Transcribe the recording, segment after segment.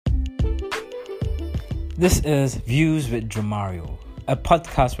This is Views with Jomario, a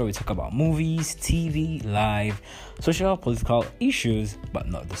podcast where we talk about movies, TV, live, social, political issues, but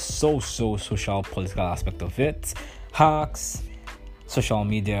not the social, political aspect of it, hacks, social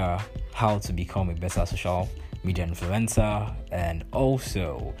media, how to become a better social media influencer, and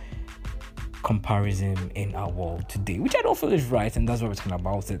also comparison in our world today, which I don't feel is right, and that's why we're talking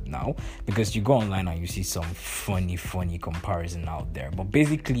about it now, because you go online and you see some funny comparison out there. But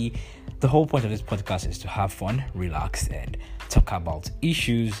basically, the whole point of this podcast is to have fun, relax, and talk about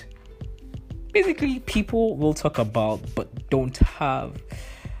issues basically people will talk about but don't have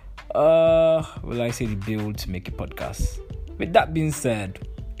the build to make a podcast. With that being said,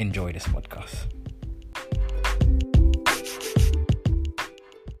 enjoy this podcast.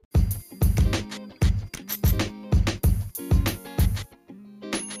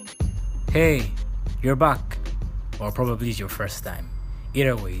 Hey, you're back, or probably it's your first time.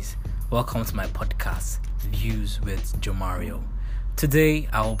 Either ways, welcome to my podcast, Views with Jomario. Today,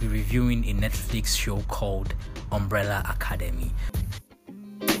 I will be reviewing a Netflix show called Umbrella Academy.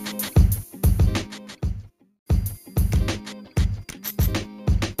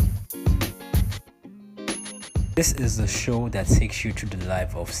 This is a show that takes you through the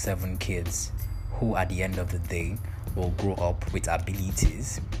life of 7 kids who, at the end of the day, will grow up with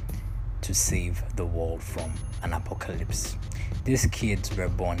abilities to save the world from an apocalypse. These kids were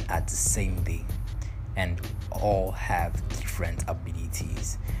born at the same day and all have different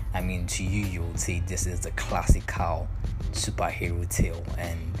abilities. I mean, to you would say this is the classical superhero tale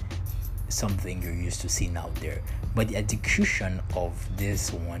and something you're used to seeing out there. But the execution of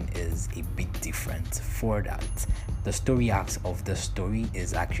this one is a bit different. For that, the story arc of the story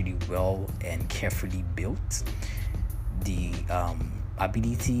is actually well and carefully built. The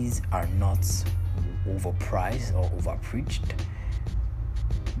abilities are not overpriced or overpreached.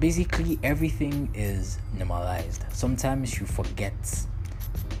 Basically, everything is normalized. Sometimes you forget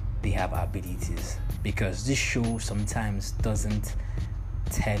they have abilities because this show sometimes doesn't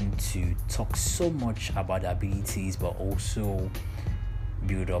tend to talk so much about the abilities but also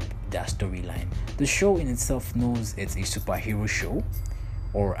build up their storyline. The show in itself knows it's a superhero show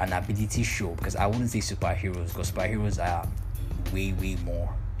or an ability show, because I wouldn't say superheroes, because superheroes are way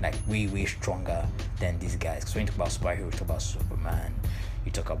more, like way stronger than these guys. Because when you talk about superheroes, you talk about Superman,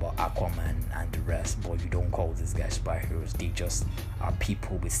 you talk about Aquaman and the rest, but you don't call these guys superheroes. They just are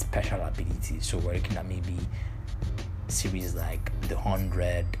people with special abilities. So we're looking at maybe series like The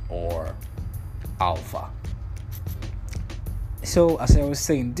 100 or Alpha. So as I was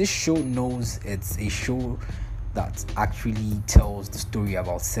saying, this show knows it's a show that actually tells the story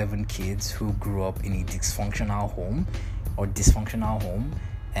about 7 kids who grew up in a dysfunctional home,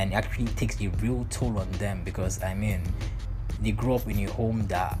 and it actually takes a real toll on them, because I mean, they grew up in a home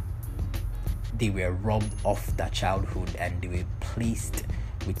that they were robbed of their childhood and they were placed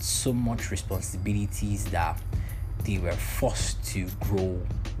with so much responsibilities that they were forced to grow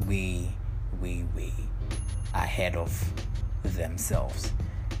way ahead of themselves.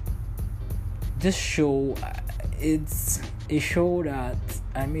 This show, it's a show that,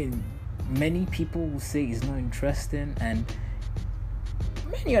 I mean, many people will say is not interesting, and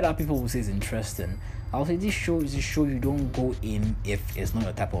many other people will say it's interesting. I'll say this show is a show you don't go in if it's not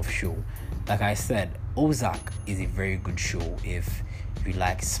your type of show. Like I said, Ozark is a very good show if you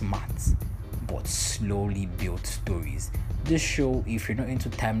like smart but slowly built stories. This show, if you're not into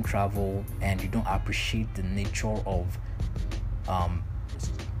time travel and you don't appreciate the nature of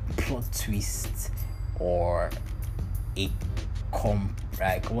plot twists or a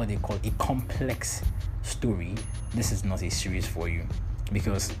complex story, this is not a series for you,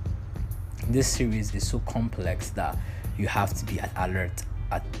 because this series is so complex that you have to be at alert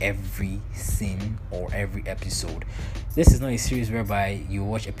at every scene or every episode. This is not a series whereby you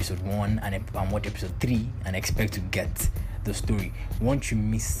watch episode 1 and watch episode 3 and expect to get the story. Once you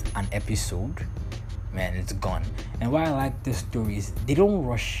miss an episode, man, it's gone. And why I like this story is they don't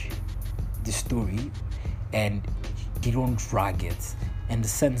rush the story and they don't drag it, in the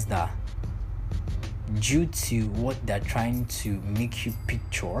sense that due to what they're trying to make you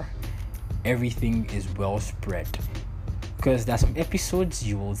picture, everything is well spread. Because there are some episodes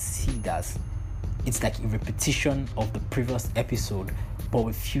you will see that it's like a repetition of the previous episode but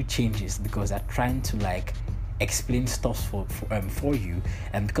with few changes, because they're trying to like explain stuff for you,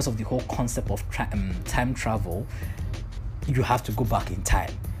 and because of the whole concept of time travel, you have to go back in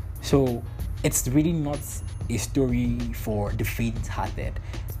time. So it's really not a story for the faint-hearted.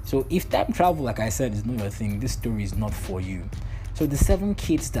 So if time travel, like I said, is not your thing, this story is not for you. So the 7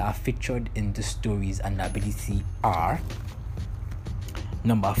 kids that are featured in the stories and ability are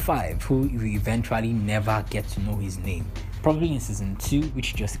Number 5, who we eventually never get to know his name. Probably in season 2,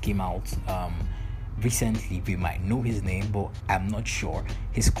 which just came out recently, we might know his name, but I'm not sure.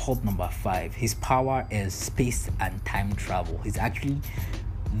 He's called Number 5. His power is space and time travel. He's actually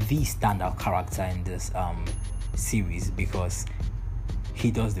the standout character in this series because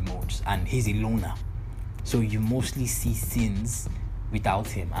he does the most, and he's a loner. So you mostly see scenes without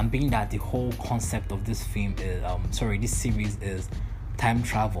him. And being that the whole concept of this film is this series is time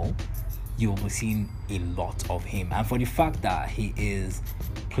travel, you'll be seeing a lot of him. And for the fact that he is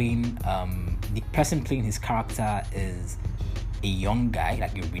playing the person playing his character is a young guy,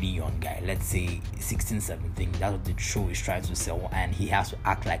 like a really young guy, let's say 16, 17, that's what the show is trying to sell, and he has to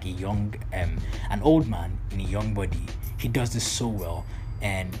act like a young an old man in a young body. He does this so well,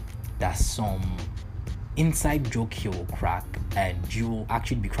 and there's some inside joke he will crack, and you will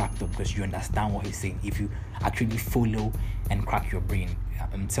actually be cracked up because you understand what he's saying if you actually follow and crack your brain.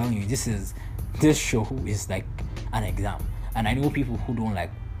 I'm telling you, this show is like an exam, and I know people who don't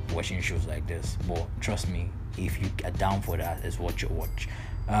like watching shows like this, but trust me, if you are down for that, is what you watch.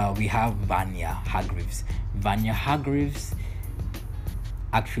 We have Vanya Hargreaves. Vanya Hargreaves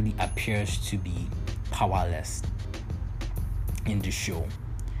actually appears to be powerless in the show,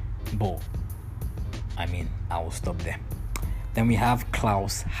 but I will stop there. Then we have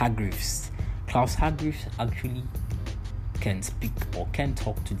Klaus Hargreaves. Klaus Hargreaves actually can speak or can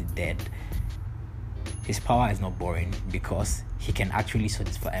talk to the dead. His power is not boring because he can actually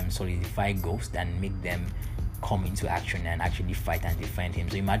solidify ghosts and make them come into action and actually fight and defend him.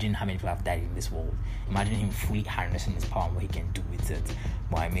 So imagine how many people have died in this world. Imagine him fully harnessing his power and what he can do with it.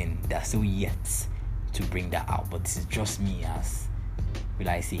 But they're still yet to bring that out. But this is just me as, will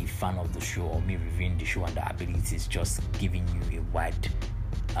I say, a fan of the show, or me reviewing the show and the abilities, just giving you a wide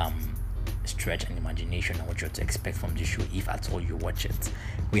stretch and imagination on what you're to expect from the show if at all you watch it.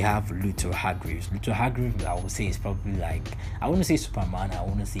 We have Luther Hargreaves. Luther Hargreaves, I would say, is probably like, I wouldn't say Superman, I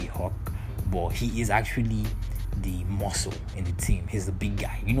wouldn't say Hawk, but he is actually the muscle in the team. He's the big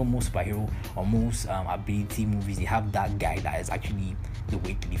guy. Most superhero or most ability movies, they have that guy that is actually the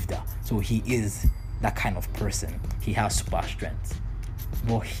weightlifter. So he is that kind of person. He has super strength,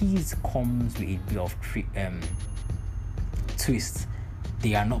 but his comes with a bit of twist.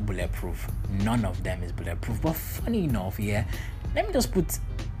 They are not bulletproof. None of them is bulletproof. But funny enough, let me just put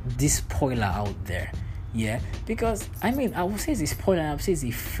this spoiler out there, because I would say it's a spoiler and I would say it's a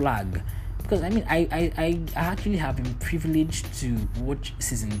flag, because I actually have been privileged to watch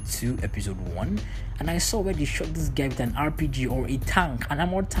season 2 episode 1, and I saw where they shot this guy with an RPG or a tank, an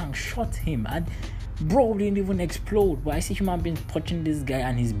armored tank shot him, and bro didn't even explode, but I see human beings touching this guy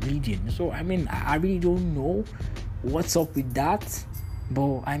and he's bleeding. So I really don't know what's up with that,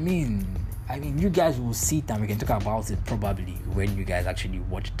 but you guys will see it and we can talk about it probably when you guys actually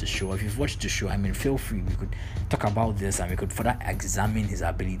watch the show. If you've watched the show, feel free, we could talk about this and we could further examine his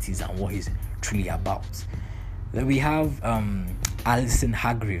abilities and what he's truly about. Then we have Alison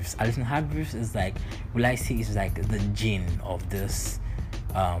Hargreaves. Alison Hargreaves is like, is like the Jinn of this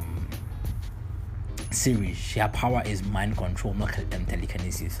series. Her power is mind control, not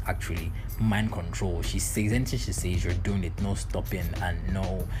telekinesis, actually mind control. She says anything she says, you're doing it, no stopping and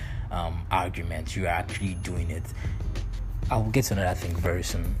no argument, you are actually doing it. I will get to another thing very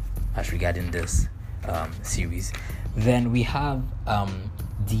soon as regarding this series. Then we have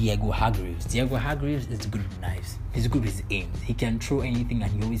Diego Hargreaves. Diego Hargreaves is good with knives. He's good with his aims. He can throw anything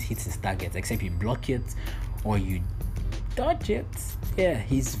and he always hits his targets, except you block it or you dodge it.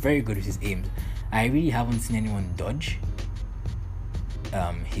 He's very good with his aims. I really haven't seen anyone dodge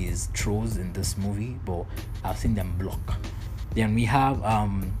his throws in this movie, but I've seen them block. Then we have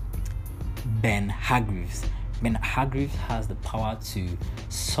Ben Hargreaves. Ben Hargreaves has the power to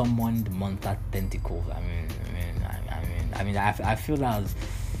summon the monster tentacles. I feel that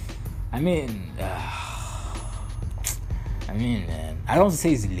I don't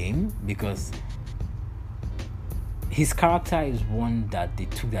say it's lame because his character is one that they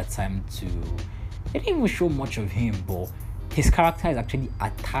took their time to. They didn't even show much of him, but his character is actually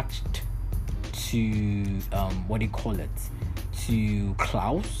attached to to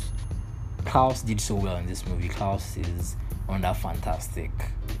Klaus. Klaus did so well in this movie. Klaus is another fantastic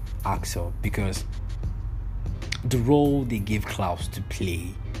actor because the role they gave Klaus to play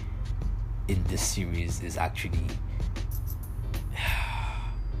in this series is actually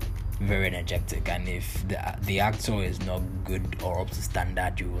very energetic, and if the actor is not good or up to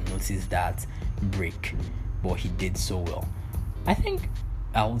standard, you will notice that break, but he did so well. I think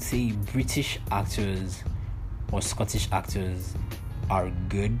I would say British actors or Scottish actors are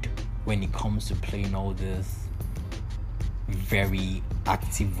good when it comes to playing all this very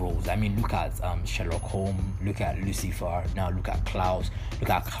active roles. I mean, look at Sherlock Holmes, look at Lucifer, now look at Klaus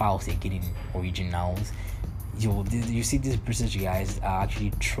again in originals. You see these British guys are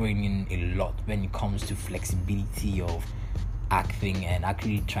actually throwing in a lot when it comes to flexibility of acting and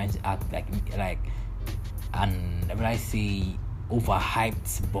actually trying to act like and when I say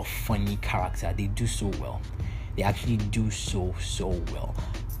overhyped but funny character, they do so well. They actually do so well.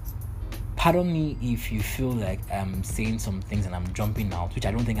 Pardon me if you feel like I'm saying some things and I'm jumping out, which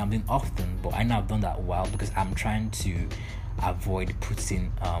I don't think I'm doing often, but I know I've done that a while because I'm trying to avoid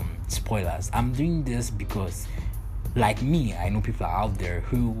putting spoilers. I'm doing this because, like me, I know people are out there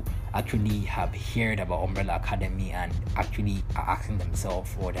who actually have heard about Umbrella Academy and actually are asking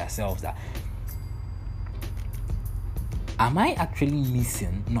themselves or themselves that, am I actually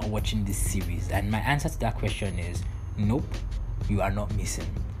missing not watching this series? And my answer to that question is nope, you are not missing.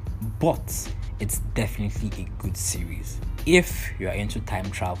 But it's definitely a good series if you are into time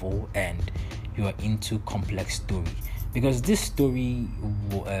travel and you are into complex story, because this story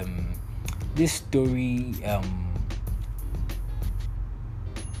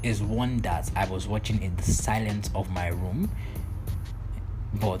is one that I was watching in the silence of my room,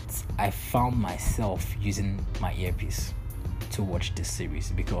 but I found myself using my earpiece to watch this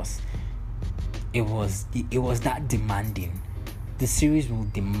series because it was that demanding. The series will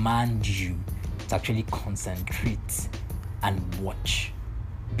demand you to actually concentrate and watch,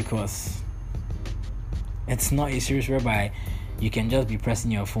 because it's not a series whereby you can just be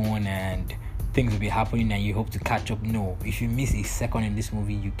pressing your phone and things will be happening and you hope to catch up. No, if you miss a second in this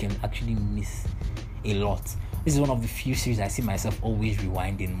movie, you can actually miss a lot. This is one of the few series I see myself always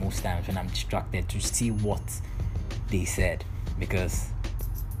rewinding most times when I'm distracted to see what they said, because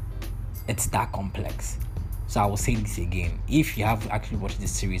it's that complex. So I will say this again: if you have actually watched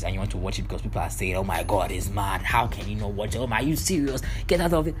this series and you want to watch it because people are saying, "Oh my God, it's mad! How can you not watch it? Oh my, are you serious? Get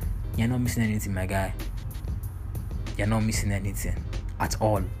out of it!" You're not missing anything, my guy. You're not missing anything at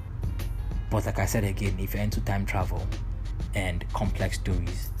all. But like I said again, if you're into time travel and complex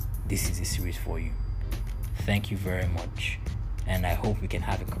stories, this is a series for you. Thank you very much, and I hope we can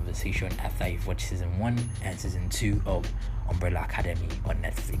have a conversation after you've watched season 1 and season 2 of Umbrella Academy on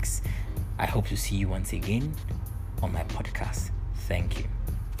Netflix. I hope to see you once again on my podcast. Thank you.